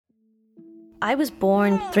I was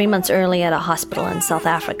born 3 months early at a hospital in South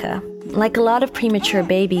Africa. Like a lot of premature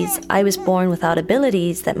babies, I was born without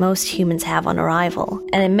abilities that most humans have on arrival,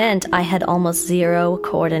 and it meant I had almost zero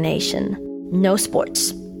coordination. No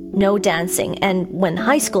sports, no dancing, and when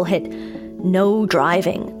high school hit, no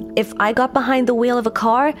driving. If I got behind the wheel of a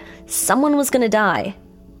car, someone was going to die.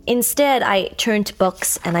 Instead, I turned to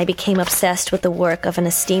books and I became obsessed with the work of an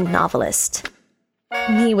esteemed novelist.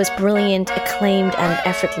 He was brilliant, acclaimed, and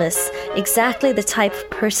effortless, exactly the type of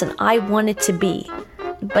person I wanted to be.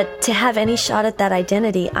 But to have any shot at that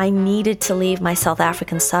identity, I needed to leave my South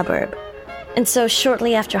African suburb. And so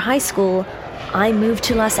shortly after high school, I moved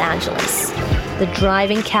to Los Angeles, the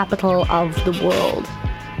driving capital of the world.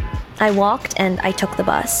 I walked and I took the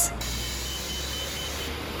bus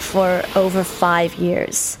for over 5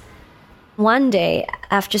 years. One day,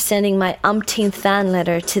 after sending my umpteenth fan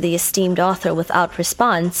letter to the esteemed author without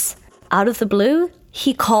response, out of the blue,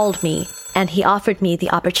 he called me and he offered me the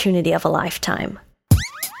opportunity of a lifetime.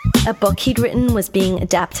 A book he'd written was being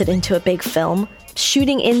adapted into a big film,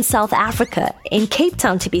 shooting in South Africa, in Cape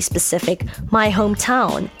Town to be specific, my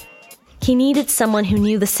hometown. He needed someone who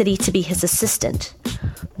knew the city to be his assistant.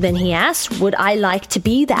 Then he asked, would I like to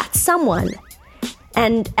be that someone?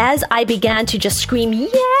 And as I began to just scream,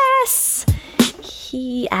 yes,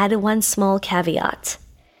 he added one small caveat.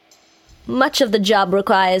 Much of the job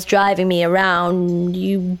requires driving me around.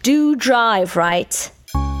 You do drive, right?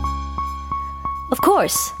 Of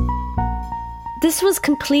course. This was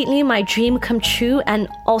completely my dream come true and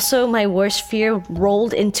also my worst fear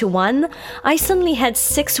rolled into one. I suddenly had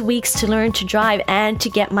 6 weeks to learn to drive and to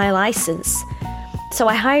get my license. So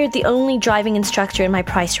I hired the only driving instructor in my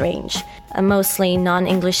price range, a mostly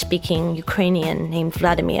non-English speaking Ukrainian named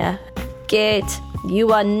Vladimir. Get,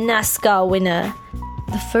 you are NASCAR winner.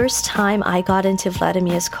 The first time I got into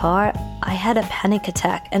Vladimir's car, I had a panic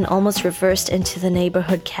attack and almost reversed into the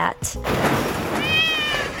neighborhood cat.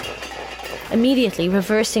 Immediately,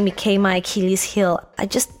 reversing became my Achilles heel. I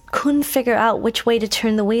just couldn't figure out which way to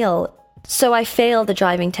turn the wheel. So I failed the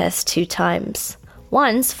driving test 2 times.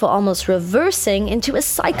 Once for almost reversing into a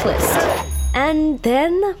cyclist. And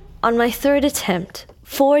then, on my 3rd attempt,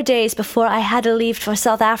 4 days before I had to leave for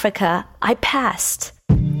South Africa, I passed.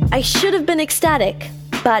 I should have been ecstatic,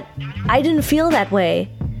 but I didn't feel that way.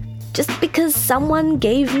 Just because someone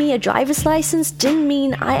gave me a driver's license didn't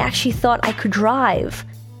mean I actually thought I could drive.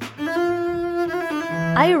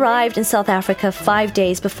 I arrived in South Africa 5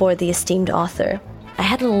 days before the esteemed author. I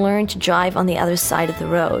had to learn to drive on the other side of the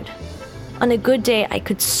road. On a good day, I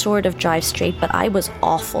could sort of drive straight, but I was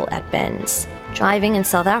awful at bends. Driving in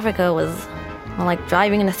South Africa was like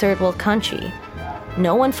driving in a third world country.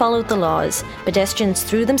 No one followed the laws, pedestrians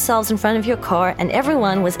threw themselves in front of your car, and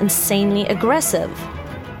everyone was insanely aggressive.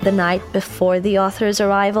 The night before the author's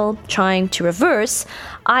arrival, trying to reverse,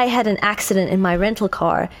 I had an accident in my rental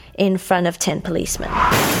car in front of 10 policemen.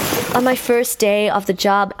 On my first day of the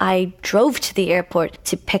job, I drove to the airport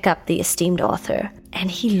to pick up the esteemed author. And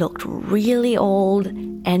he looked really old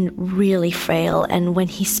and really frail, and when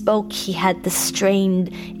he spoke, he had this strained,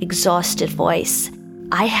 exhausted voice.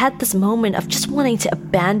 I had this moment of just wanting to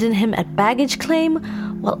abandon him at baggage claim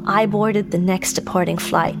while I boarded the next departing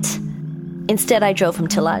flight. Instead, I drove him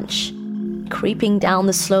to lunch. Creeping down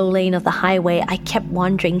the slow lane of the highway, I kept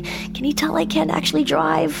wondering, can he tell I can't actually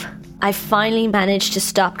drive? I finally managed to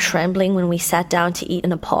stop trembling when we sat down to eat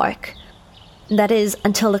in a park. That is,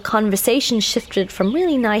 until the conversation shifted from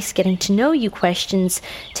really nice getting-to-know-you questions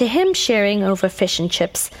to him sharing over fish and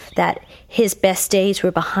chips that his best days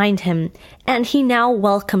were behind him, and he now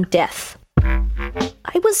welcomed death.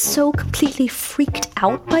 I was so completely freaked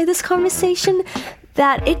out by this conversation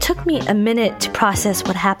that it took me a minute to process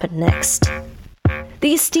what happened next.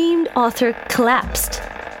 The esteemed author collapsed.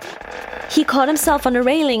 He caught himself on a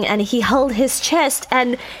railing and he held his chest,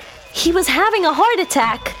 and he was having a heart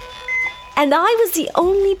attack. And I was the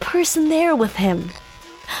only person there with him.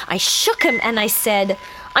 I shook him and I said,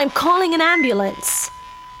 I'm calling an ambulance.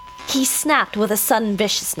 He snapped with a sudden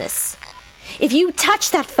viciousness. If you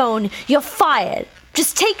touch that phone, you're fired.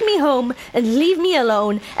 Just take me home and leave me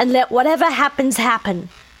alone and let whatever happens happen.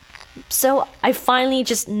 So I finally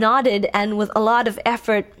just nodded and with a lot of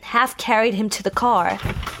effort half carried him to the car.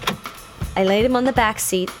 I laid him on the back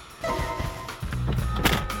seat,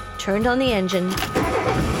 turned on the engine,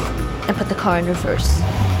 and put the car in reverse.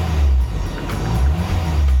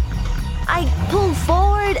 I pulled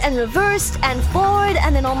forward and reversed and forward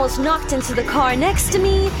and then almost knocked into the car next to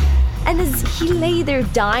me. And as he lay there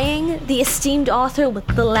dying, the esteemed author, with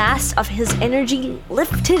the last of his energy,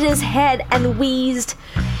 lifted his head and wheezed,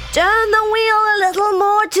 "Turn the wheel a little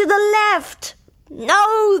more to the left."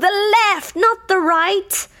 No, the left, not the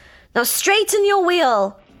right. Now straighten your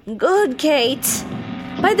wheel. Good, Kate.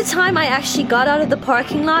 By the time I actually got out of the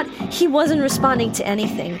parking lot, he wasn't responding to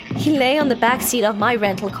anything. He lay on the back seat of my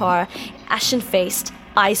rental car, ashen-faced,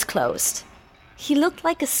 eyes closed. He looked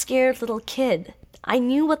like a scared little kid. I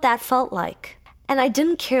knew what that felt like, and I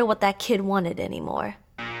didn't care what that kid wanted anymore.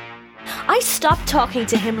 I stopped talking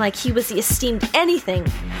to him like he was the esteemed anything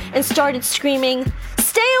and started screaming,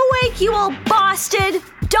 "Stay awake, you old bastard!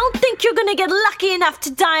 Don't think you're gonna get lucky enough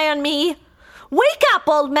to die on me! Wake up,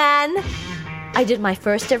 old man!" I did my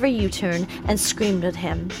first ever U-turn and screamed at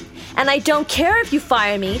him. "And I don't care if you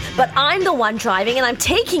fire me, but I'm the one driving and I'm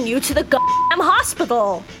taking you to the goddamn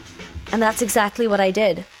hospital!" And that's exactly what I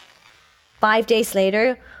did. 5 days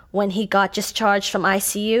later, when he got discharged from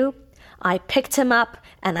ICU, I picked him up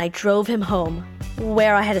and I drove him home,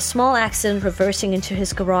 where I had a small accident reversing into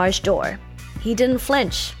his garage door. He didn't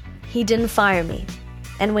flinch. He didn't fire me.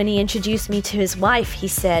 And when he introduced me to his wife, he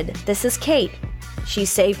said, "This is Kate. She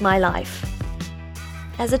saved my life."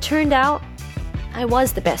 As it turned out, I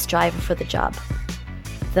was the best driver for the job.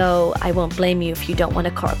 Though I won't blame you if you don't want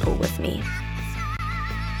to carpool with me.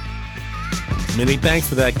 Many thanks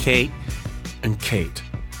for that, Kate. And Kate,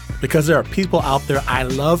 because there are people out there I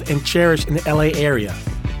love and cherish in the LA area,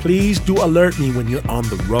 please do alert me when you're on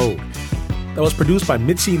the road. That was produced by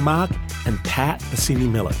Mitzi Mock and Pat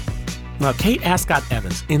Bassini-Miller. Now, Kate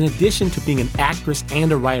Ascott-Evans, in addition to being an actress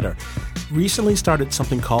and a writer, recently started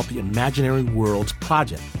something called the Imaginary Worlds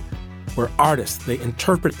Project, where artists, they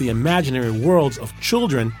interpret the imaginary worlds of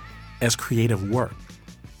children as creative work.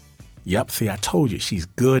 Yep, see, I told you, she's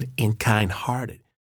good and kind-hearted.